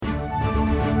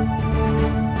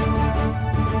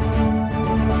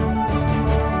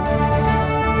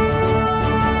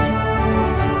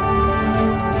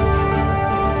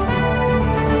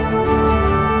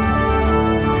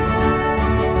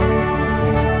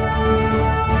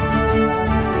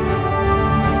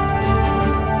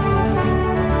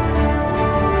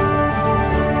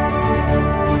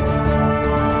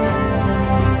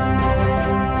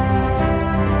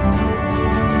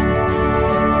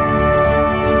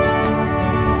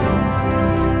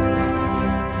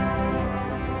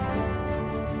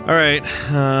right.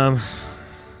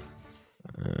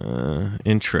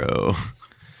 Intro.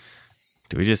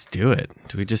 Do we just do it?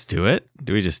 Do we just do it?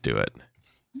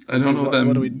 I don't know what that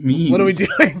means. What are we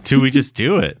doing? Do we just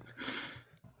do it?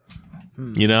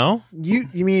 You know? You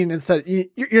mean instead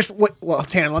you're well,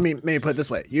 Tanner, let me maybe put it this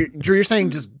way. Drew, you're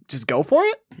saying just go for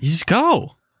it? You just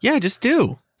go. Yeah, just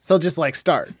do. So just like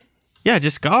start. Yeah,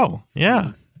 just go.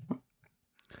 Yeah.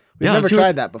 We've never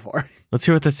tried that before. Let's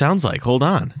hear what that sounds like. Hold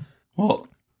on. Well,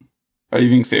 are you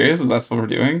being serious? Is that what we're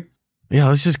doing? Yeah,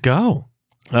 let's just go.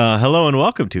 Hello and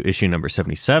welcome to issue number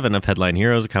 77 of Headline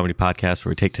Heroes, a comedy podcast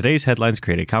where we take today's headlines,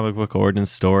 create a comic book origin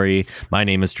story. My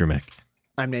name is Drew Mick.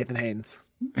 I'm Nathan Haynes.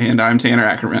 And I'm Tanner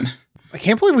Ackerman. I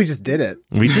can't believe we just did it.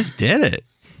 We just did it.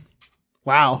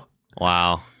 Wow.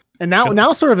 And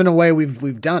now sort of in a way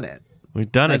we've done it.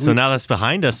 We've done it. So now that's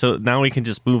behind us. So now we can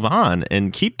just move on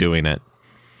and keep doing it.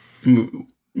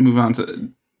 Move on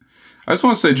to... I just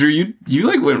want to say, Drew, you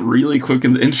like went really quick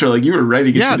in the intro. Like you were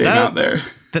ready to get your name out there.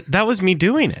 That was me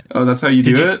doing it. Oh, that's how you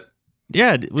do it?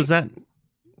 Yeah. Was that...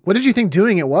 What did you think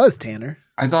doing it was, Tanner?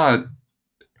 I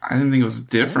didn't think it was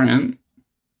different.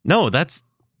 No, that's...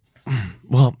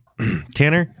 Well,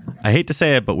 Tanner, I hate to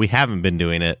say it, but we haven't been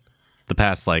doing it the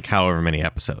past, like, however many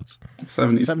episodes.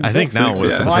 76. I think now, for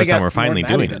the first time, we're finally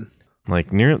doing it.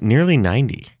 Like, nearly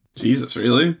 90. Jesus,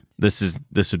 really?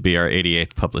 This would be our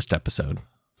 88th published episode.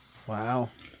 Wow.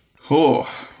 Oh,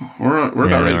 we're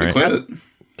about ready to quit it.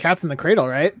 Cat's in the cradle,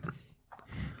 right?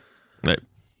 Right.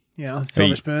 You know,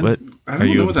 silver spoon. What? I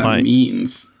don't know what that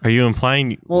means. Are you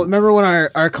implying... Well, remember when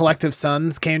our collective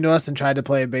sons came to us and tried to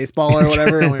play baseball or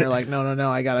whatever, and we were like, no,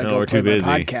 I gotta go play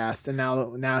my podcast. And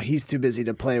now he's too busy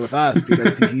to play with us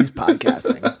because he's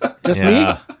podcasting. Just me?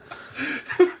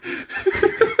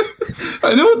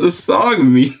 I know what the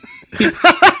song means.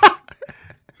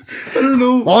 I don't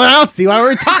know. Well, I don't see why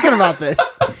we're talking about this.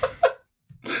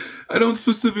 I don't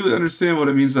specifically understand what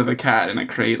it means to have a cat in a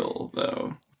cradle,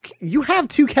 though. You have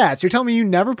two cats. You're telling me you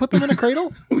never put them in a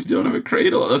cradle? We don't have a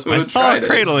cradle. That's what I saw a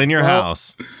cradle in your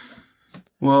house.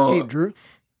 Well, hey, Drew.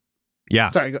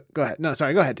 Yeah. Sorry, go ahead. No,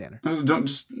 sorry, go ahead, Tanner.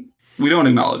 We don't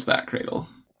acknowledge that cradle.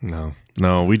 No,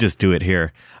 we just do it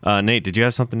here. Nate, did you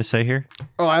have something to say here?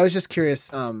 Oh, I was just curious.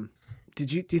 Do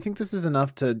you think this is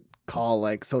enough to call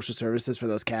like social services for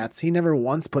those cats? He never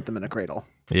once put them in a cradle.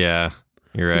 Yeah,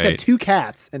 you're right. He's had two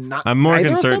cats and not. I'm more either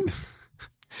concerned. Of them?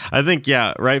 I think,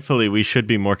 yeah, rightfully, we should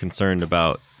be more concerned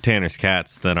about Tanner's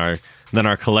cats than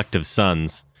our collective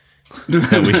sons.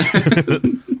 Well,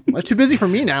 it's too busy for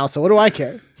me now, so what do I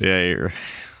care? Yeah.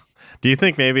 Do you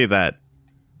think maybe that?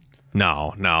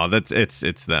 No,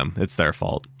 it's them. It's their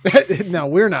fault. No,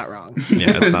 we're not wrong.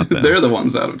 Yeah, it's not them. They're the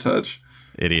ones out of touch.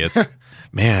 Idiots.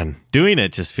 Man, doing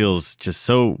it just feels just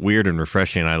so weird and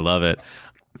refreshing. I love it.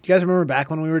 Do you guys remember back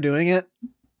when we were doing it?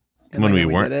 When we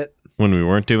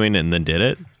weren't doing it and then did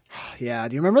it? Yeah.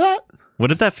 Do you remember that? What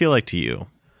did that feel like to you?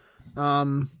 I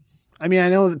mean, I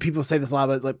know that people say this a lot,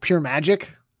 but like pure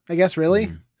magic, I guess, really.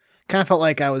 Kind of felt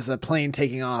like I was a plane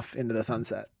taking off into the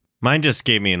sunset. Mine just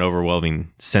gave me an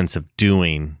overwhelming sense of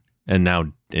doing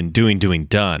doing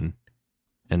done.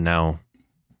 And now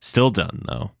still done,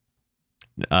 though.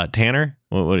 Tanner,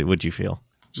 what would you feel?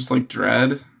 Just like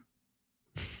dread.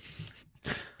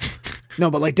 No,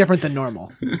 but like different than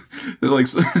normal. Like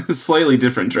slightly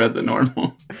different dread than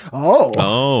normal.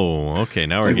 Oh, okay.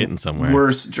 Now we're getting somewhere.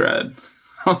 Worse dread.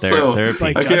 Also,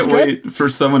 like I can't wait for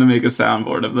someone to make a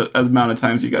soundboard of the amount of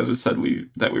times you guys have said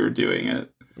that we were doing it.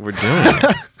 We're doing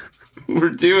it. We're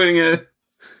doing it.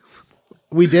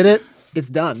 We did it. It's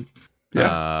done.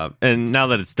 Yeah. And now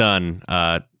that it's done,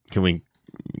 can we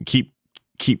keep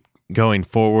going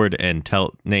forward and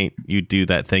tell Nate, you do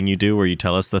that thing you do where you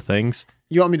tell us the things?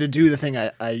 You want me to do the thing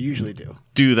I usually do?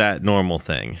 Do that normal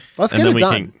thing. Let's get it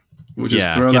done. We'll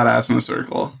just throw that ass in a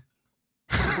circle.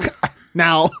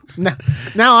 Now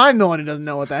I'm the one who doesn't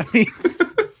know what that means.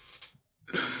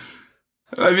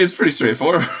 I mean, it's pretty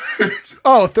straightforward.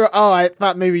 I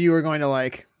thought maybe you were going to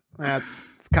like. It's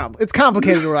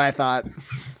complicated. What I thought.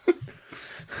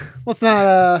 Let's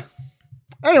not.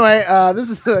 Anyway, this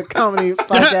is a comedy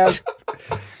podcast.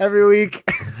 Every week,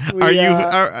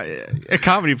 a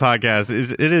comedy podcast?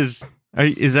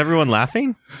 Is everyone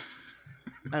laughing?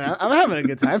 I'm having a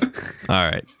good time. All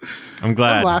right, I'm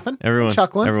glad. I'm laughing. Everyone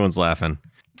chuckling. Everyone's laughing.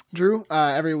 Drew,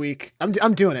 every week, I'm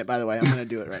doing it. By the way, I'm going to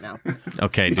do it right now.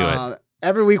 Okay, do it.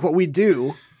 Every week, what we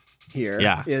do here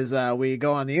is Yeah. We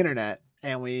go on the internet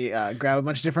and we grab a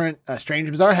bunch of different strange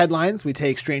and bizarre headlines. We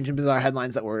take strange and bizarre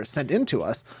headlines that were sent in to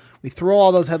us. We throw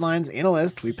all those headlines in a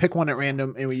list. We pick one at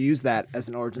random, and we use that as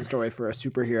an origin story for a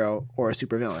superhero or a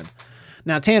supervillain.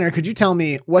 Now, Tanner, could you tell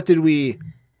me what did we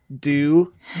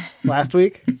do last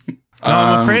week? No,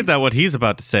 I'm afraid that what he's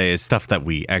about to say is stuff that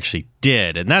we actually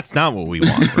did, and that's not what we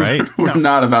want, right? We're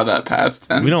not about that past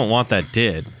tense. We don't want that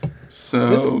did. So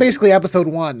This is basically episode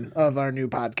 1 of our new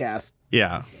podcast.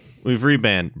 Yeah, we've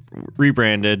rebranded.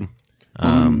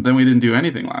 Then we didn't do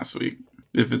anything last week.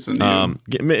 If it's a new,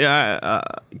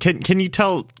 Can you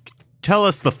tell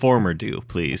us the former do,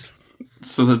 please?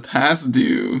 so the past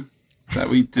do that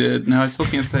we did. No, I still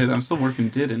can't say that. I'm still working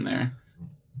did in there.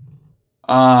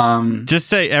 Just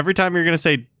say every time you're gonna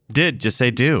say did, just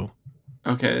say do.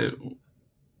 Okay.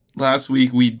 Last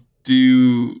week we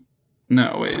do.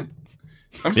 No, wait.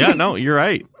 Yeah, no, you're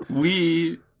right.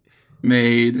 We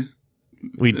made.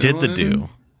 We did the do.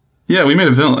 Yeah, we made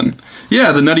a villain.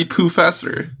 Yeah, the Nutty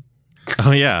Poofessor.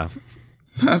 Oh yeah.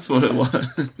 That's what it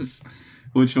was.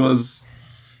 Which was,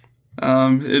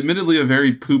 admittedly, a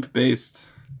very poop-based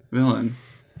villain.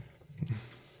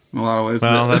 In a lot of ways.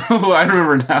 Well, I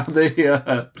remember now.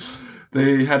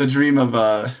 They had a dream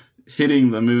of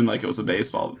hitting the moon like it was a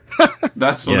baseball.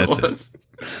 That's what it was.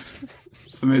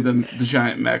 So made them the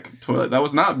giant mech toilet. That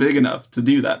was not big enough to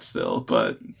do that still,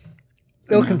 but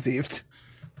Ill-conceived.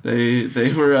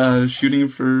 They were shooting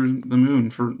for the moon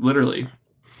for literally.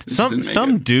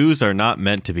 Some do's are not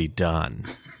meant to be done.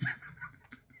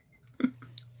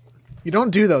 You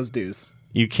don't do those do's.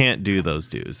 You can't do those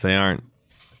do's. They aren't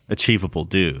achievable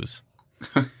do's.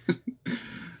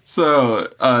 So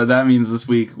that means this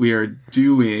week we are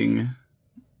doing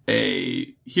a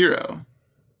hero.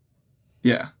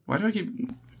 Yeah. Why do I keep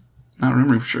not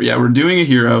remembering for sure? Yeah, we're doing a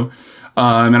hero.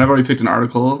 And I've already picked an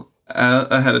article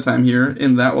ahead of time here.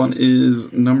 And that one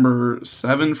is number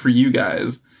 7 for you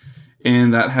guys.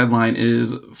 And that headline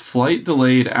is Flight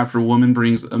Delayed After Woman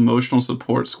Brings Emotional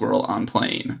Support Squirrel on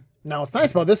Plane. Now, what's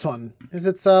nice about this one is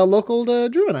it's local to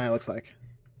Drew and I, looks like.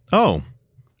 Oh.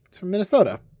 It's from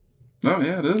Minnesota. Oh,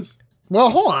 yeah, it is. Well,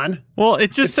 hold on. Well,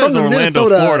 it just It's says from the Orlando,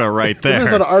 Florida right It's a there.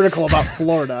 Minnesota article about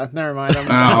Florida. Never mind. I'm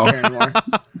not care anymore.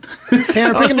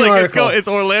 Tanner, I pick was a new like, article. it's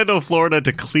Orlando, Florida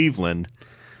to Cleveland.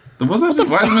 Why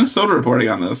is Minnesota reporting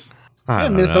on this? I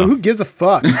don't Minnesota, know. who gives a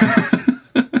fuck?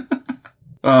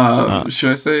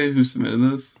 Should I say who submitted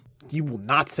this? You will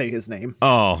not say his name.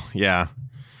 Oh, yeah.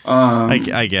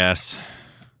 I guess.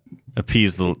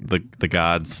 Appease the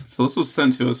gods. So this was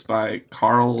sent to us by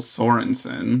Carl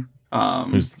Sorensen.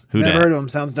 Who Never dat? heard of him.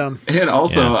 Sounds dumb. And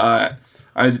also,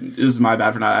 this is my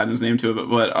bad for not adding his name to it,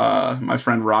 but my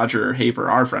friend Roger Haper,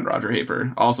 our friend Roger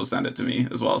Haper, also sent it to me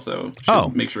as well. So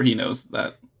should make sure he knows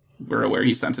that we're aware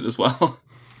he sent it as well.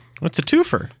 What's a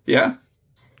twofer? Yeah.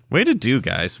 Way to do,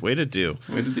 guys. Way to do.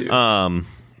 Way to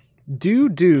do.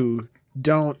 Do,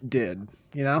 don't, did.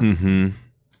 You know? Mm-hmm.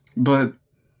 But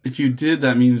if you did,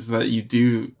 that means that you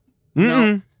do.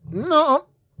 Mm-mm. No.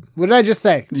 What did I just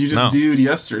say? You just dude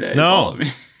yesterday. No. Is all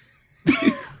it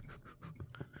means.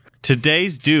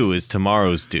 Today's due is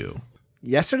tomorrow's due.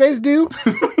 Yesterday's due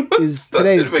is That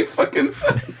today's. didn't make fucking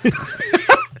sense.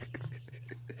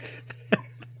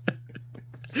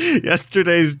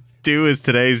 Yesterday's due is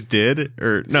today's did?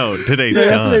 Or no, today's Yeah,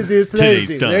 done. yesterday's due is today's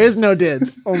due. done. There is no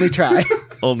did. Only try.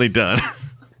 Only done.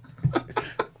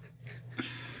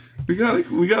 We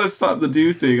gotta stop the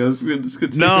do thing. Let's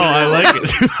continue. No, I like it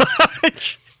too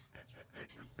much.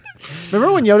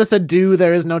 Remember when Yoda said do,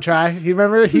 there is no try? You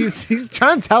remember? He's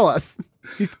trying to tell us.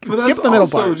 He's But skip that's the middle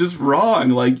also part. just wrong.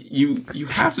 Like you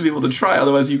have to be able to try,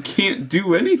 otherwise you can't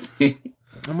do anything.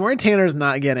 I'm worried Tanner's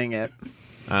not getting it.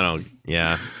 I don't.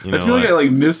 Yeah. You I know feel like what? I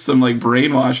missed some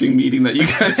brainwashing meeting that you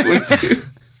guys went to.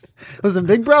 Listen,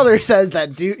 Big Brother says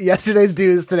that yesterday's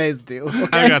due is today's due. Okay?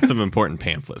 I got some important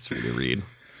pamphlets for you to read.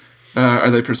 Are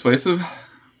they persuasive?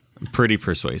 Pretty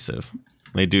persuasive.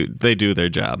 They do their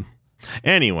job.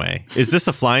 Anyway, is this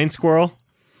a flying squirrel?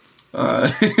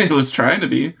 It was trying to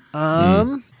be.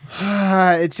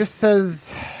 It just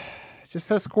says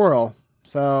squirrel.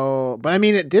 So, but I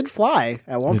mean, it did fly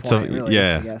at one point. Really,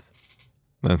 yeah. I guess.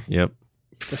 Yep.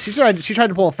 So she tried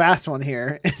to pull a fast one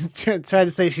here. Tried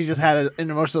to say she just had an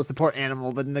emotional support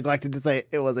animal, but neglected to say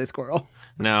it was a squirrel.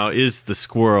 Now, is the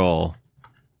squirrel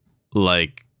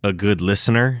like a good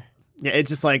listener? Yeah, it's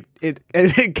just like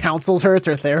it counsels her. It's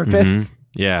her therapist. Mhm.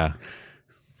 Yeah.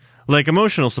 Like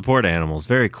emotional support animals,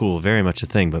 very cool, very much a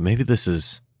thing, but maybe this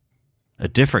is a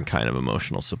different kind of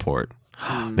emotional support.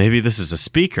 Maybe this is a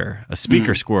speaker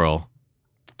squirrel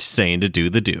saying to do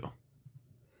the do.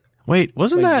 Wait,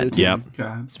 wasn't Like that? do. Yep.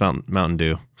 God. It's Mountain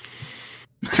Dew.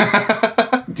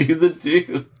 Do the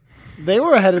do. They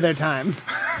were ahead of their time.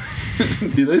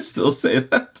 Do they still say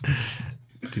that?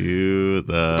 Do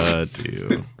the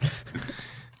do.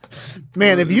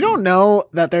 Man, if you don't know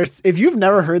that if you've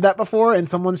never heard that before and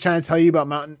someone's trying to tell you about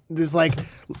Mountain, this like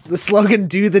the slogan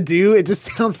 "Do the do," it just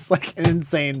sounds like an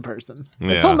insane person.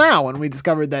 Yeah. Until now, when we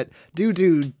discovered that do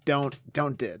don't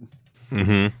did.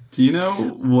 Mm-hmm. Do you know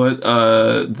what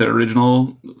the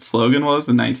original slogan was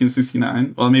in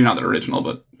 1969? Well, maybe not the original,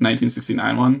 but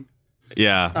 1969 one.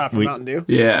 Yeah. For Mountain Dew.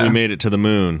 Yeah. We made it to the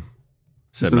moon,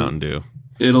 said This is- Mountain Dew.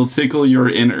 It'll tickle your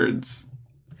innards.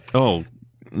 Oh,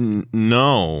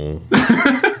 no.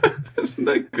 Isn't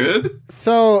that good?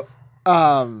 So,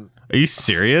 Are you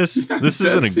serious? This I'm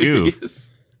isn't a dead goof.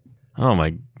 serious. Oh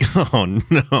my. Oh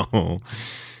no.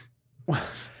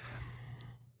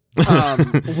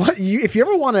 if you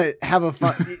ever want to have a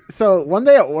fun, so one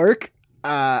day at work,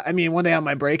 one day on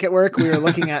my break at work, we were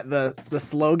looking at the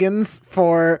slogans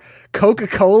for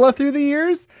Coca-Cola through the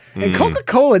years, and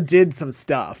Coca-Cola did some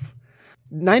stuff.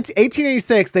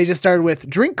 1886, they just started with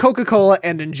drink Coca-Cola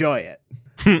and enjoy it.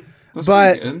 That's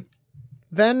But- pretty good.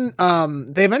 Then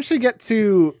they eventually get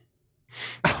to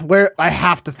where I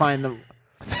have to find them.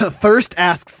 Thirst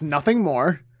asks nothing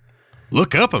more.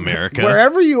 Look up, America.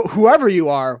 Whoever you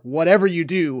are, whatever you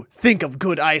do, think of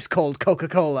good ice cold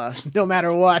Coca-Cola, no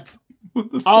matter what.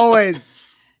 Always.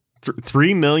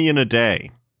 3 million a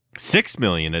day. 6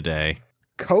 million a day.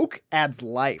 Coke adds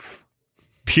life.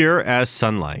 Pure as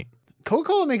sunlight.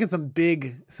 Coca-Cola making some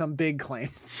big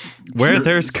claims. Where Pure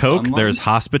there's as Coke, sunlight? there's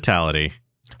hospitality.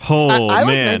 Oh, I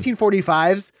man. like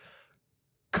 1945's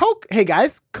Coke. Hey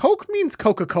guys, Coke means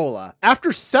Coca-Cola.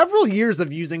 After several years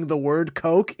of using the word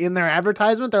Coke in their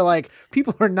advertisement, they're like,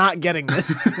 people are not getting this.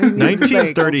 We need to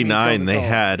say Coke means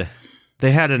 1939,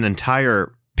 they had an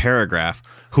entire paragraph.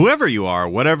 Whoever you are,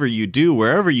 whatever you do,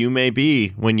 wherever you may be,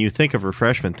 when you think of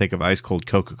refreshment, think of ice cold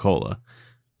Coca-Cola.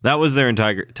 That was their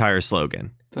entire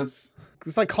slogan. That's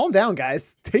It's like, calm down,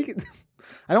 guys. Take it.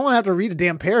 I don't want to have to read a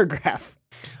damn paragraph.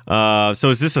 So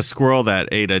is this a squirrel that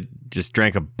just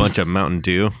drank a bunch of Mountain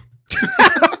Dew?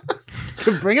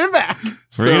 Bringing it back.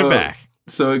 Bringing it back.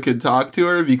 So it could talk to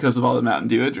her because of all the Mountain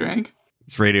Dew it drank.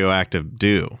 It's radioactive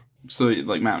dew. So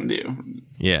like Mountain Dew.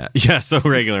 Yeah. Yeah, so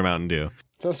regular Mountain Dew.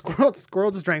 So squirrel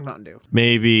just drank Mountain Dew.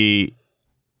 Maybe.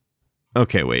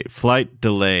 Okay, wait. Flight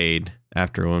delayed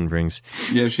after one brings.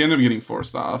 Yeah, she ended up getting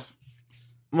forced off.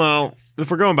 Well, if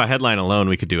we're going by headline alone,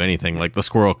 we could do anything. Like the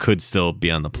squirrel could still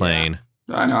be on the plane.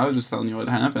 I know. I was just telling you what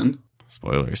happened.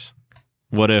 Spoilers.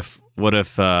 What if?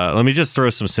 Let me just throw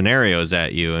some scenarios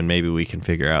at you, and maybe we can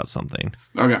figure out something.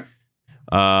 Okay.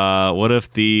 What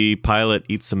if the pilot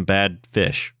eats some bad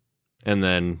fish, and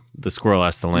then the squirrel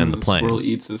has to land the plane? Squirrel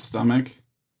eats his stomach.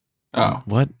 Oh,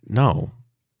 What? No.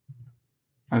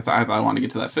 I thought I wanted to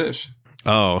get to that fish.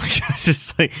 Oh, it's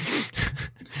just like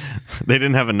they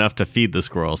didn't have enough to feed the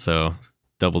squirrel, so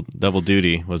double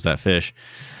duty was that fish.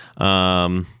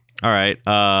 All right.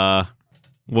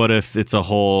 What if it's a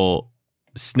whole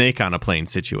snake on a plane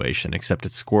situation, except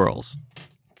it's squirrels?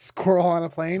 Squirrel on a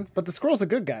plane, but the squirrel's a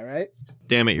good guy, right?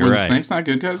 Damn it, you're Were the right. snakes not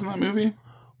good guys in that movie?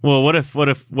 Well, what if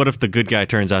the good guy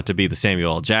turns out to be the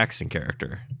Samuel L. Jackson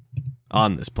character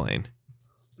on this plane?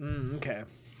 Okay.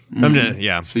 I'm just,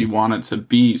 yeah. So you want it to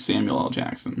be Samuel L.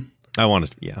 Jackson? I want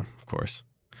it. Yeah, of course.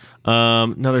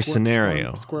 Another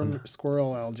scenario.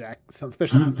 Squirrel L. Jackson.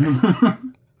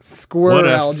 Squirrel What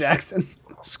if- L. Jackson.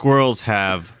 Squirrels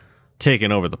have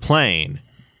taken over the plane,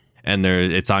 and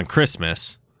it's on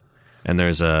Christmas, and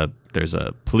there's a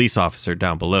police officer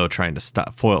down below trying to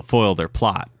stop foil their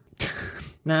plot.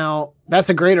 Now, that's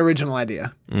a great original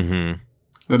idea.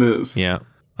 Mm-hmm. It is. Yeah.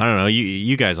 I don't know.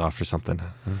 You guys offer something.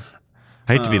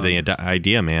 I hate to be the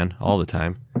idea man all the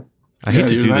time. I hate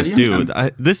to you're do the this idea do.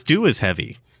 man. This do is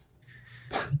heavy.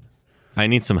 I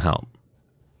need some help.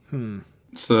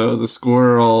 So the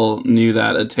squirrel knew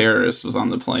that a terrorist was on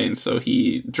the plane, so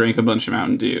he drank a bunch of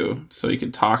Mountain Dew so he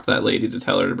could talk to that lady to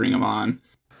tell her to bring him on.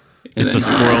 And It's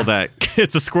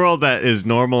a squirrel that is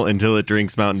normal until it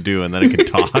drinks Mountain Dew and then it can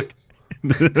talk.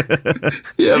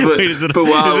 Yeah, but, Wait, is it but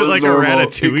while it was like normal, a it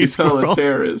Ratatouille could tell squirrel? a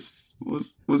terrorist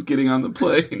was getting on the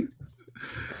plane.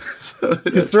 So,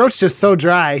 His throat's just so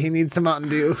dry, he needs some Mountain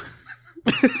Dew.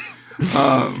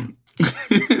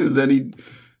 then he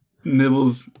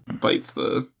bites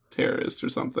the terrorist or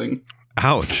something.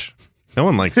 Ouch. No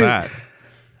one likes that.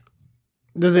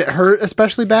 Does it hurt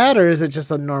especially bad, or is it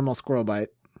just a normal squirrel bite?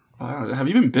 I don't know. Have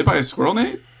you been bit by a squirrel,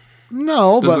 Nate?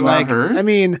 No, Does but it not like, hurt? I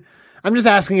mean, I'm just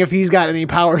asking if he's got any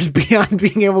powers beyond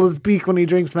being able to speak when he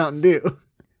drinks Mountain Dew.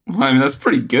 Well, I mean, that's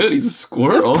pretty good. He's a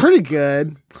squirrel. That's pretty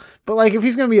good. But like, if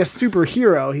he's gonna be a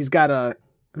superhero, he's got a.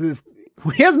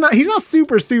 He's not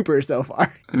super so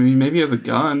far. I mean, maybe he has a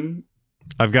gun.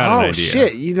 I've got an idea.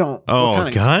 Shit! You don't. Oh, what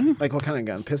kind gun? Like what kind of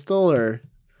gun? Pistol or?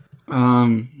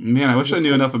 Man, I wish I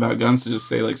knew enough about guns to just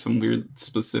say like some weird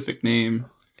specific name.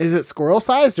 Is it squirrel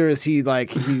sized, or is he like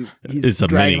he's It's a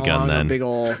dragging minigun along then. a big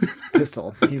old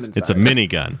pistol, human It's a size?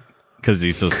 minigun because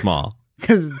he's so small.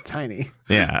 Because it's tiny.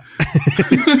 Yeah.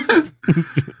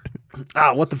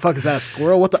 Ah, what the fuck is that? A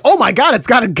squirrel? What the? Oh my god, it's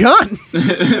got a gun!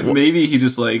 Maybe he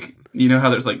just like, you know how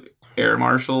there's like air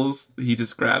marshals? He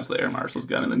just grabs the air marshal's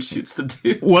gun and then shoots the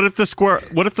dude. What if the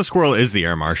squirrel is the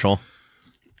air marshal?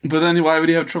 But then why would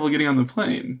he have trouble getting on the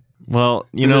plane? Well,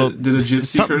 you Did know, a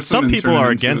gypsy curse him some and people turn him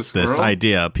are into a against this squirrel?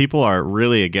 idea. People are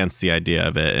really against the idea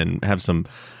of it and have some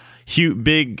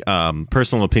big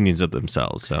personal opinions of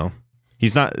themselves. So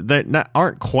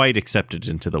aren't quite accepted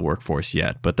into the workforce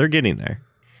yet, but they're getting there.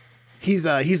 He's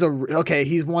one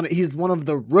of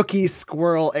the rookie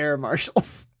squirrel air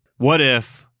marshals. What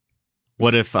if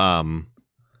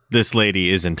this lady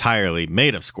is entirely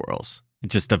made of squirrels?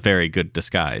 Just a very good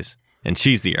disguise, and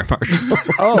she's the air marshal.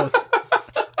 Oh.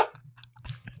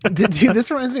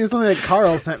 This reminds me of something that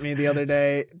Carl sent me the other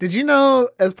day. Did you know,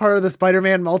 as part of the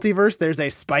Spider-Man multiverse, there's a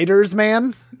Spiders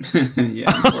Man?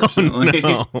 Yeah, unfortunately.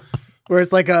 Oh, no. Where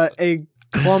it's like a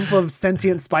clump of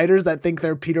sentient spiders that think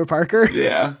they're Peter Parker.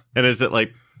 Yeah. And is it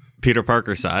like Peter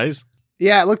Parker size?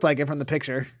 Yeah, it looked like it from the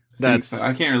picture. That's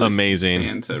I can't really amazing.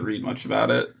 stand to read much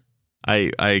about it.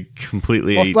 I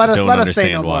completely Well, let us say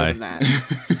understand no more why. than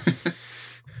that.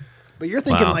 But you're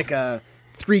thinking Wow. like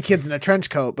 3 kids in a trench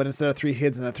coat, but instead of 3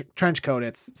 kids in a trench coat,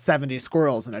 it's 70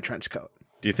 squirrels in a trench coat.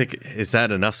 Do you think is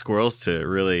that enough squirrels to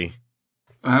really?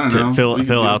 I don't To know. fill- We could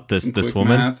fill do out this some quick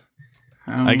woman? math.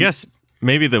 I guess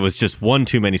maybe there was just one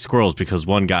too many squirrels because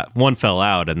one fell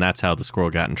out, and that's how the squirrel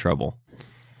got in trouble.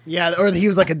 Yeah, or he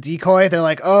was like a decoy. They're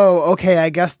like, oh, okay, I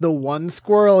guess the one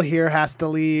squirrel here has to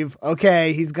leave.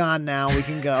 Okay, he's gone now. We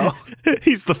can go.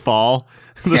 He's the fall.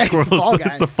 The Yeah, he's the squirrel fall is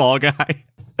guy. the fall guy.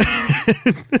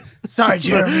 Sorry,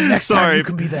 Jeremy. Next time Sorry. you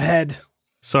can be the head.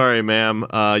 Sorry, ma'am.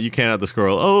 You can't have the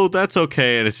squirrel. Oh, that's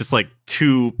okay. And it's just like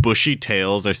 2 bushy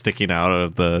tails are sticking out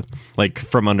of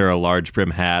from under a large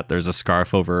brim hat. There's a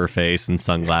scarf over her face and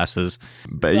sunglasses.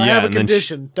 But I yeah, have a and then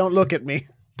condition. Don't look at me.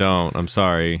 don't. I'm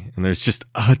sorry. And there's just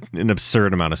an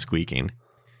absurd amount of squeaking.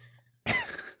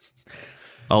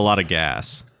 A lot of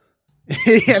gas.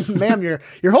 Yeah, ma'am, your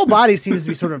whole body seems to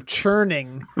be sort of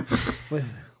churning with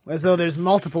as though there's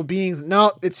multiple beings.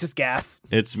 No, it's just gas.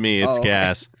 It's me. It's Oh, okay.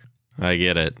 gas. I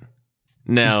get it.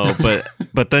 No,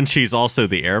 but then she's also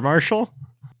the air marshal.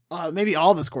 Maybe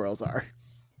all the squirrels are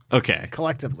Okay.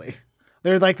 collectively.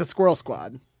 They're like the squirrel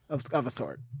squad of a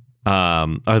sort.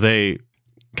 Are they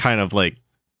kind of like?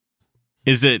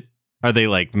 Are they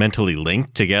like mentally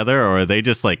linked together, or are they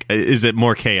just like? Is it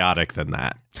more chaotic than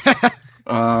that?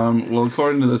 Well,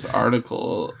 according to this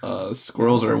article,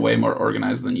 squirrels are way more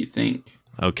organized than you think.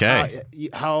 Okay.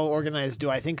 How organized do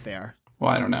I think they are? Well,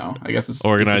 I don't know. I guess it's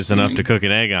Organized it's enough to assuming, cook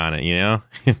an egg on it, you know?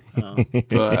 Oh,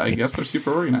 But I guess they're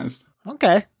super organized.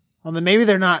 okay. Well, then maybe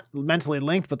they're not mentally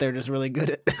linked, but they're just really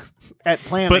good at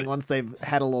planning But- once they've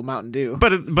had a little Mountain Dew.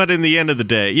 But in the end of the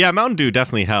day, yeah, Mountain Dew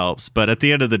definitely helps. But at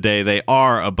the end of the day, they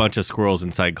are a bunch of squirrels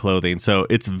inside clothing, so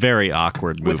it's very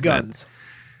awkward movement. With guns.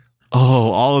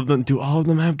 Oh, all of them. Do all of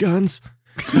them have guns?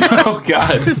 Oh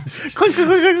God! Clink, clink,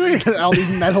 clink, clink. All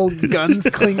these metal guns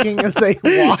clinking as they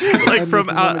walk. Like on from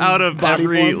this out woman's of body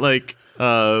every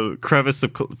form. crevice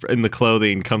in the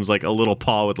clothing comes like a little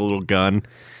paw with a little gun.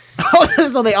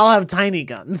 So they all have tiny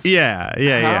guns. Yeah.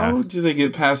 How do they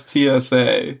get past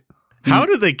TSA? How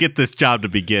do they get this job to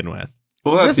begin with?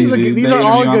 Well, that's This is easy. these They are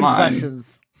all interview good online.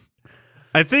 questions.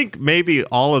 I think maybe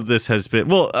all of this has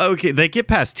been okay. They get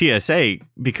past TSA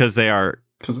because they are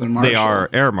Because they're martial. they are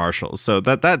air marshals, so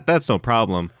that's no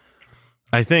problem.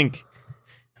 I think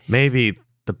maybe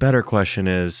the better question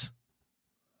is,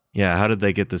 yeah, how did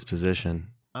they get this position?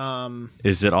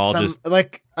 Is it all just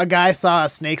like a guy saw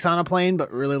snakes on a plane,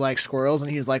 but really liked squirrels,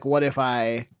 and he's like, "What if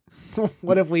I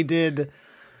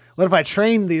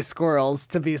trained these squirrels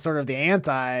to be sort of the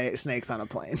anti-snakes on a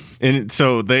plane?" and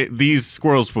so these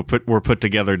squirrels were put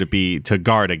together to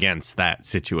guard against that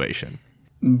situation.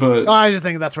 But Oh, I just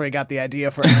think that's where he got the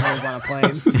idea for animals on a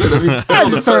plane. so that'd be That's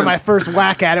terrible just sort of my defense. first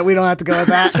whack at it. We don't have to go with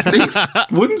that. Snakes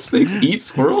wouldn't snakes eat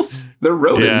squirrels? They're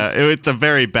rodents. Yeah, it's a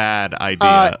very bad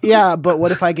idea. Yeah, but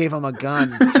what if I gave him a gun,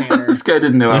 Tanner? This guy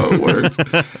didn't know how it worked.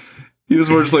 He was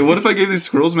more just like, what if I gave these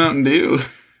squirrels Mountain Dew?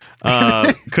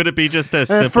 Could it be just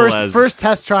as And simple as first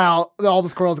test trial, all the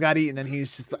squirrels got eaten, and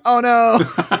he's just like, "Oh no!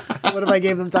 What if I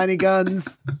gave them tiny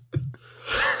guns?"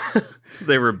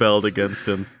 they rebelled against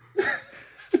him?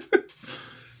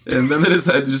 And then they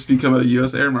decided to just become a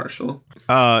U.S. Air Marshal.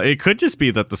 It could just be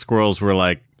that the squirrels were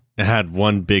like, had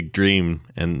one big dream,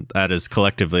 and that is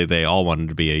collectively they all wanted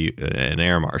to be an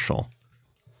air marshal.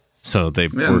 So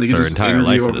they've Yeah, worked they could their just entire interview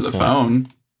life for over this the point. phone.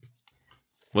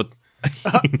 What?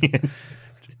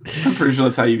 I'm pretty sure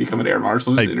that's how you become an air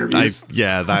marshal. Just interviews.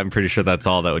 I'm pretty sure that's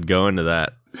all that would go into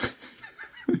that.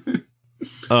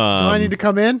 Do I need to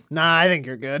come in? Nah, I think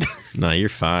you're good. No, you're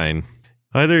fine.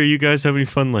 Either of you guys have any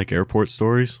fun like airport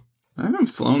stories? I haven't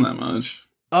flown that much.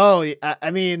 Oh,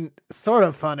 I mean, sort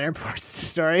of fun airport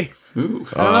story. Ooh.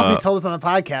 I don't know if we told this on the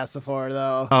podcast before,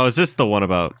 though. Oh, is this the one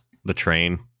about the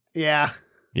train? Yeah.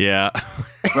 Yeah. Oh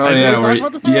Did we yeah, talk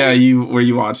about this already? where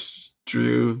you watched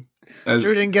Drew.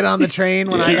 Drew didn't get on the train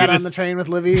when Yeah, I you got on just- the train with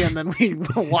Livy, and then we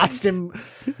watched him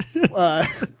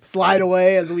slide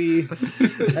away as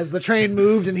the train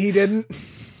moved and he didn't.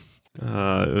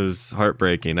 It was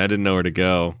heartbreaking. I didn't know where to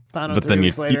go. Found out But 3 then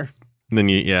weeks later.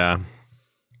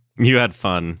 You had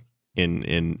fun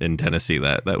in Tennessee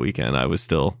that weekend. I was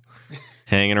still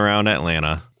hanging around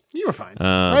Atlanta. You were fine,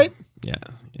 Um, right? Yeah,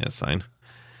 it's fine.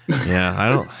 Yeah, I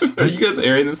don't. Are you guys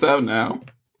airing this out now?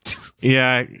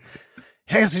 Yeah,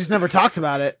 I guess we just never talked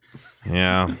about it.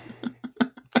 yeah.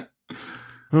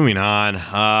 Moving on.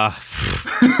 I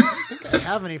don't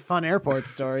have any fun airport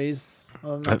stories.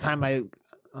 Other than the time I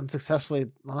unsuccessfully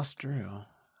lost Drew.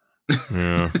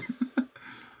 Yeah.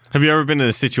 Have you ever been in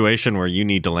a situation where you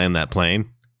need to land that plane?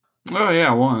 Oh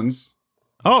yeah, once.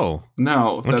 Oh,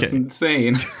 No, that's Okay.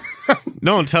 insane.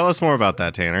 no! Tell us more about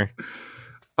that, Tanner.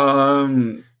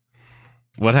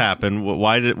 What happened?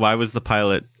 Why was the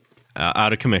pilot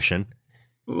out of commission?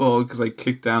 Well, because I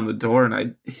kicked down the door and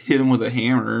I hit him with a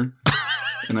hammer.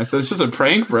 And I said, it's just a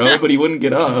prank, bro, but he wouldn't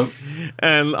get up.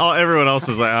 And everyone else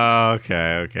was like, "Oh,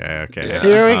 okay." Yeah.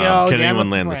 Here we go. Can Damn anyone it,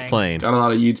 land this pranks. plane? Got a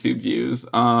lot of YouTube views.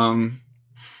 What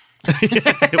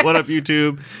up,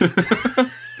 YouTube?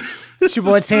 It's your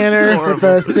boy Tanner horrible. with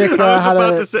the sick I was how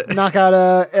about to, to say- knock out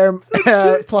a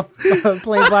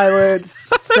plane plywood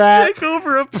strap. Take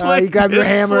over a plane. You grab your in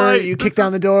hammer, flight. you This kick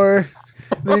down the door.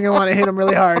 Then you're gonna want to hit him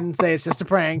really hard and say it's just a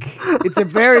prank. It's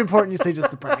very important you say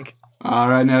just a prank. all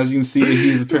right, now as you can see,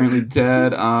 he's apparently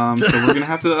dead. So we're going to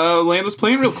have to land this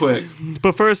plane real quick.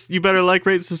 But first, you better like,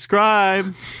 rate,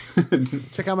 subscribe.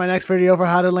 Check out my next video for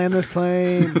how to land this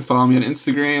plane. Follow me on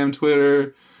Instagram,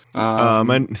 Twitter.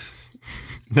 My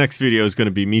next video is going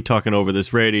to be me talking over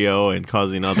this radio and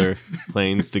causing other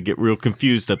planes to get real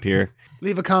confused up here.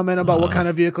 Leave a comment about what kind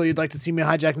of vehicle you'd like to see me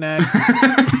hijack next.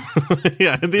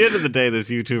 Yeah, at the end of the day, this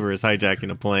YouTuber is hijacking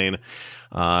a plane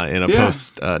in a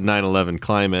post 9/11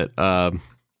 climate.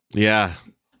 Yeah.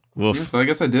 Woof. Yeah, so I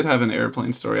guess I did have an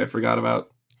airplane story I forgot about.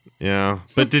 Yeah.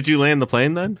 But did you land the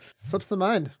plane then? Slips the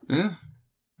mind. Yeah,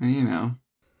 you know.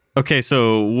 Okay,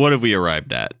 so what have we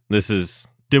arrived at?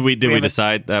 Did we haven't-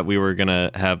 decide that we were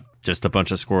gonna have just a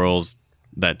bunch of squirrels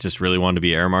that just really wanted to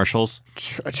be air marshals?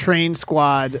 A trained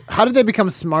squad. How did they become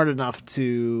smart enough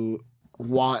to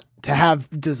want to have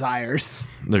desires?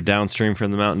 They're downstream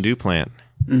from the Mountain Dew plant.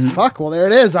 Fuck. Well, there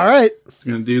it is. All right.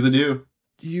 Gonna do the do.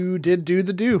 You did do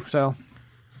the do. So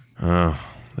Oh,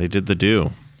 they did the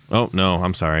do. Oh no,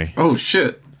 I'm sorry. Oh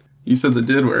shit! You said the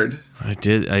did word. I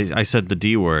did. I said the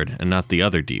D word and not the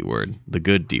other D word, the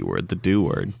good D word, the do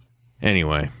word.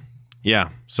 Anyway, yeah.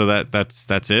 So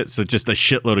that's it. So just a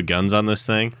shitload of guns on this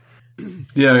thing.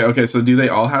 Yeah. Okay. So do they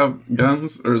all have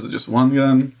guns, or is it just one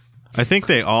gun? I think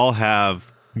they all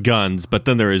have guns, but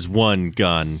then there is one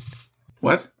gun,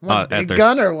 What? one at big their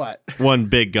gun or what? one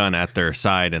big gun at their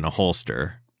side in a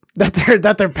holster.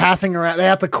 That they're passing around. They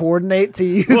have to coordinate to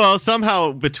use. Well,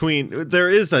 somehow there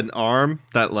is an arm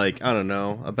that, like, I don't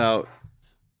know, about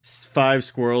 5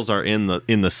 squirrels are in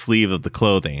the sleeve of the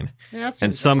clothing, Yeah, that's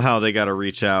and true. somehow they got to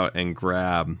reach out and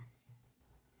grab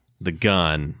the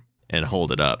gun and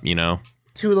hold it up. You know?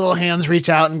 Two little hands reach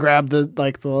out and grab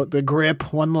the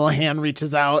grip. One little hand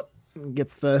reaches out and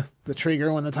gets the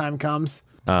trigger when the time comes.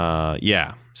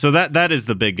 Yeah. So that is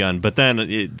the big gun, but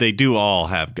then they do all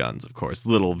have guns, of course.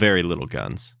 Very little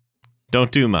guns. Don't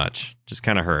do much. Just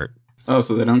kind of hurt. Oh,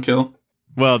 so they don't kill?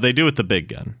 Well, they do with the big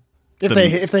gun.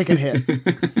 If they can hit.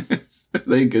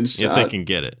 They a good shot. If they can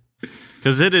get it.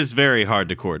 Because it is very hard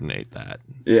to coordinate that.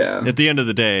 Yeah. At the end of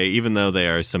the day, even though they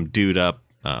are some dude up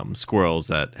squirrels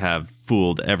that have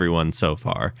fooled everyone so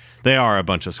far, they are a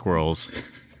bunch of squirrels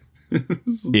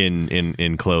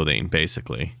in clothing,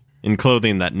 basically. In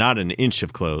clothing that not an inch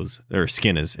of clothes or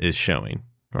skin is showing,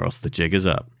 or else the jig is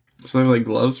up. So they have like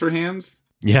gloves for hands?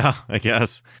 Yeah, I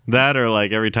guess. That or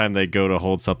like every time they go to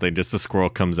hold something, just a squirrel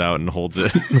comes out and holds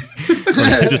it.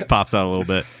 It just pops out a little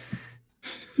bit.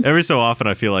 Every so often,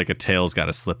 I feel like a tail's got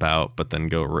to slip out, but then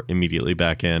go immediately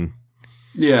back in.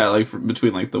 Yeah, like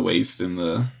between like the waist and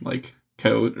the like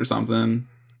coat or something.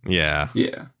 Yeah.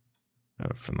 Yeah,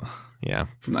 Yeah.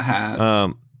 from the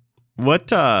hat.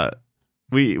 What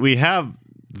we have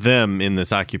them in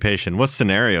this occupation. What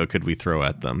scenario could we throw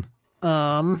at them?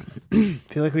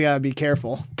 Feel like we gotta be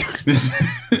careful.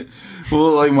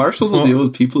 Well, like marshals will deal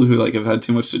with people who like have had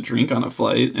too much to drink on a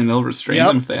flight, and they'll restrain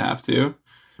them if they have to.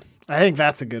 I think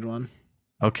that's a good one.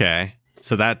 Okay.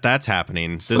 So that's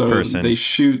happening. This So person. they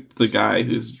shoot the guy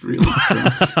who's really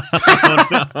drunk.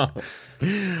 Oh,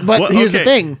 no. But here's the okay.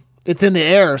 thing: it's in the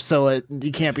air, so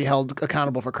you can't be held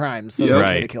accountable for crimes. So Yeah. it's okay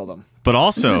Right. to kill them. But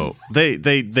also, they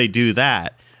do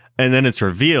that, and then it's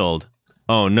revealed,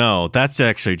 oh no, that's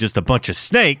actually just a bunch of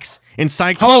snakes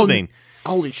inside clothing.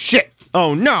 Holy shit!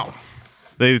 Oh no.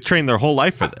 They trained their whole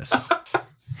life for this.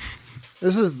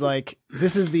 This is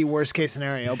the worst case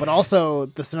scenario, but also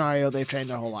the scenario they've trained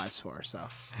their whole lives for. So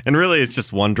And really, it's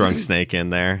just one drunk snake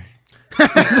in there.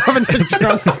 having the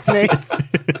drunk snakes.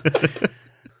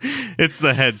 It's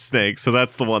the head snake, so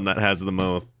that's the one that has the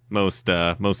most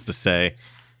to say.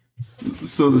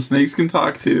 So the snakes can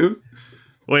talk too.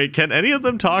 Wait, can any of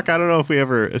them talk? I don't know if we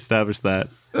ever established that.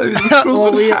 I mean, the squirrels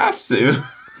Well, would have to.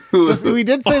 We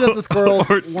did say that the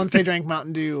squirrels, Or- once they drank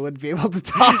Mountain Dew, would be able to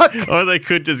talk. Or they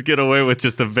could just get away with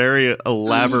just a very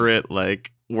elaborate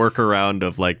like workaround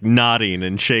of like nodding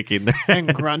and shaking their head.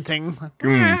 And grunting.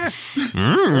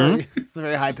 Mm. It's a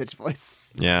very high pitched voice.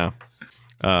 Yeah.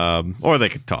 Or they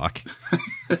could talk.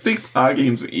 I think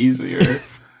talking's easier.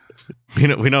 We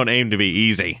don't aim to be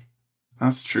easy.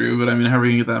 That's true, but I mean, how are we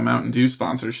gonna get that Mountain Dew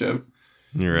sponsorship?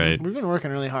 You're right. We've been working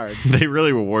really hard. They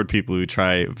really reward people who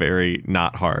try very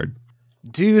not hard.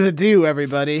 Do the do,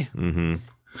 everybody. Mm-hmm.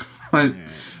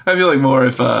 I feel like more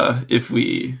if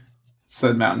we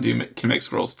said Mountain Dew can make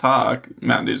squirrels talk,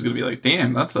 Mountain Dew's gonna be like,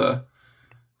 damn, that's a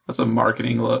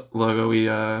marketing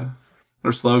logo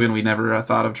or slogan we never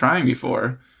thought of trying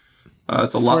before.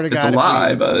 It's a Swear to it's God, a if lie,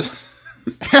 we-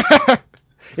 but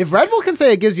If Red Bull can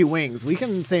say it gives you wings, we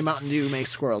can say Mountain Dew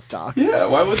makes squirrels talk. yeah,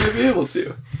 why would they be able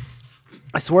to?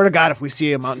 I swear to God, if we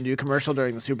see a Mountain Dew commercial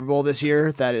during the Super Bowl this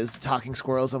year that is talking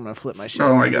squirrels, I'm going to flip my shit.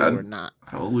 Oh my If God. We're not.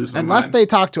 I will lose my Unless mind. they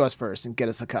talk to us first and get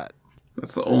us a cut.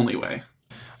 That's the only way.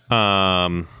 All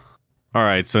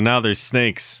right, so now there's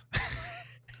snakes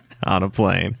on a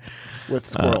plane With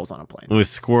squirrels on a plane. with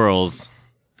squirrels.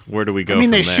 Where do we go? I mean,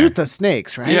 from they there? shoot the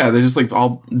snakes, right? Yeah, they just like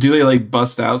all do they like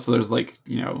bust out? So there's like,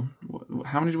 you know,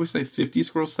 how many did we say? 50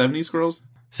 squirrels, 70 squirrels?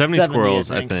 70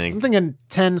 squirrels, I think. I'm thinking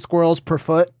 10 squirrels per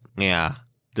foot. Yeah,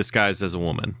 disguised as a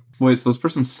woman. Wait, so those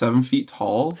person's 7 feet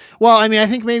tall? Well, I mean, I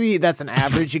think maybe that's an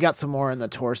average. You got some more in the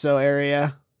torso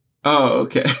area. Oh,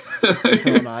 okay.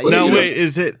 No, No, You know, wait,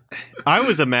 is it? I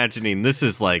was imagining this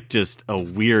is like just a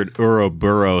weird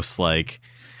Ouroboros like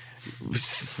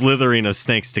slithering of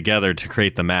snakes together to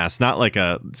create the mass, not like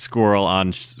a squirrel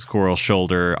on squirrel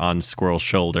shoulder on squirrel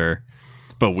shoulder,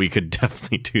 but we could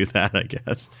definitely do that, I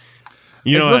guess.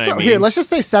 You know what I mean? Here, let's just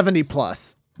say 70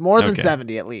 plus. More than Okay.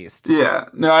 70 at least. Yeah.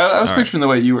 No, I was All right. picturing the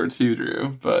way you were too,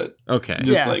 Drew, but Okay.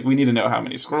 just Yeah. like we need to know how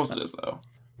many squirrels it is though.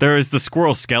 There is the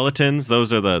squirrel skeletons.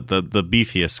 Those are the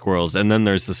beefiest squirrels. And then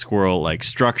there's the squirrel like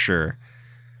structure,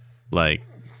 like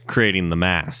creating the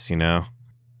mass, you know?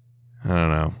 I don't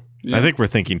know. Yeah. I think we're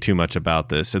thinking too much about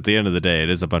this. At the end of the day, it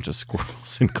is a bunch of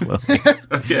squirrels in clothing.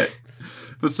 Okay.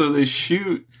 But so they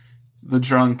shoot the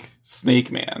drunk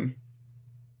snake man.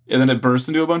 And then it bursts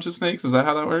into a bunch of snakes. Is that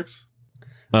how that works?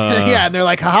 Yeah, and they're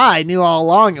like, haha, I knew all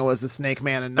along it was a snake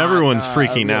man and not Everyone's a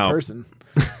freaking real out. person.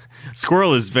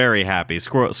 Squirrel is very happy.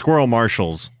 Squirrel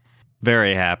marshals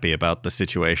very happy about the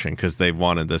situation because they've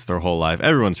wanted this their whole life.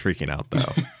 Everyone's freaking out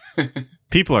though.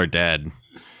 People are dead.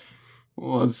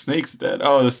 Well, the snake's dead.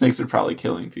 Oh, the snakes are probably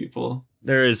killing people.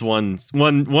 There is one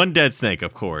dead snake,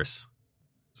 of course.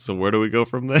 So where do we go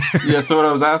from there? Yeah, so what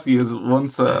I was asking is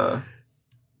once the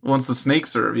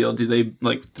snakes are revealed, do they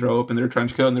like throw up in their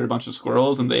trench coat and they're a bunch of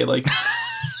squirrels and they like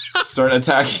start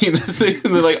attacking the snakes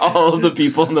and then like all of the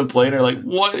people on the plane are like,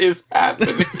 what is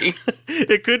happening?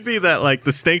 It could be that like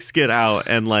the snakes get out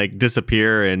and like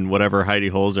disappear in whatever hidey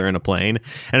holes are in a plane,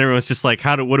 and everyone's just like,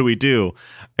 what do we do?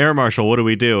 Air Marshal, what do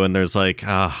we do? And there's like,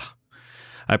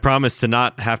 I promise to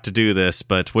not have to do this,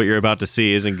 but what you're about to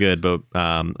see isn't good, but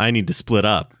I need to split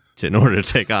up in order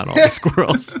to take on all the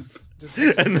squirrels.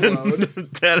 And then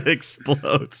that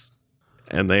explodes.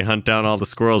 And they hunt down all the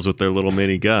squirrels with their little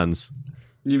mini guns.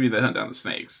 You mean they hunt down the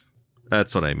snakes?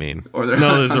 That's what I mean. Or they're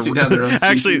there's hunting down their own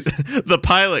actually, species. the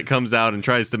pilot comes out and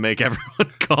tries to make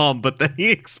everyone calm, but then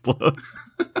he explodes.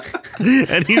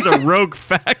 And he's a rogue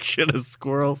faction of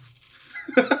squirrels.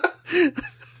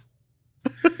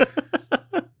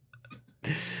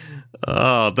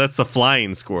 Oh, that's the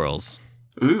flying squirrels.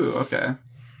 Ooh, okay.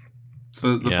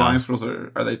 So the Yeah. flying squirrels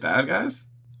are they bad guys?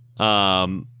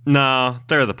 No,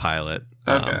 they're the pilot.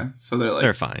 Okay, so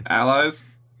they're fine. allies.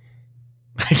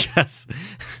 I guess.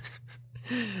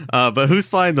 But who's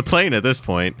flying the plane at this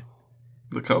point?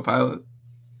 The co-pilot.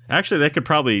 Actually, they could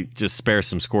probably just spare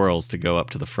some squirrels to go up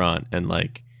to the front and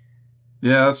like.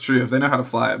 Yeah, that's true. If they know how to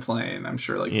fly a plane, I'm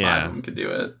sure like 5 Yeah. of them could do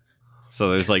it. So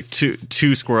there's like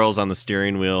two squirrels on the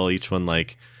steering wheel, each one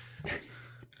like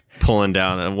pulling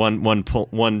down, and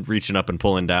one reaching up and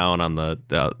pulling down on the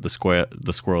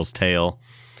squirrel's tail.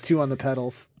 2 on the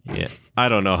pedals. Yeah, I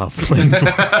don't know how planes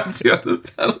work. The other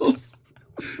pedals.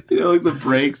 Like the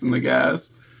brakes and the gas.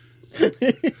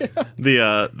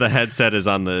 The headset is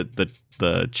on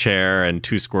the chair, and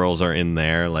 2 squirrels are in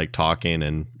there like talking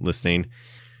and listening.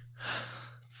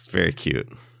 It's very cute.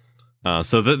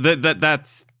 So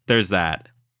there's that.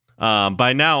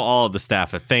 By now, all of the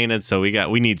staff have fainted, so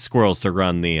we need squirrels to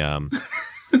run the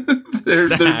they're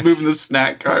snacks. moving the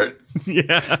snack cart.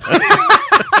 Yeah.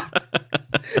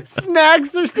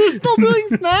 Snacks? They're still doing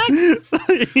snacks?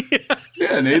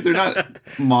 Yeah, Nate, they're not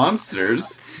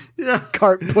monsters. This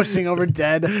cart pushing over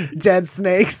dead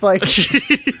snakes. Like,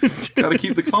 Gotta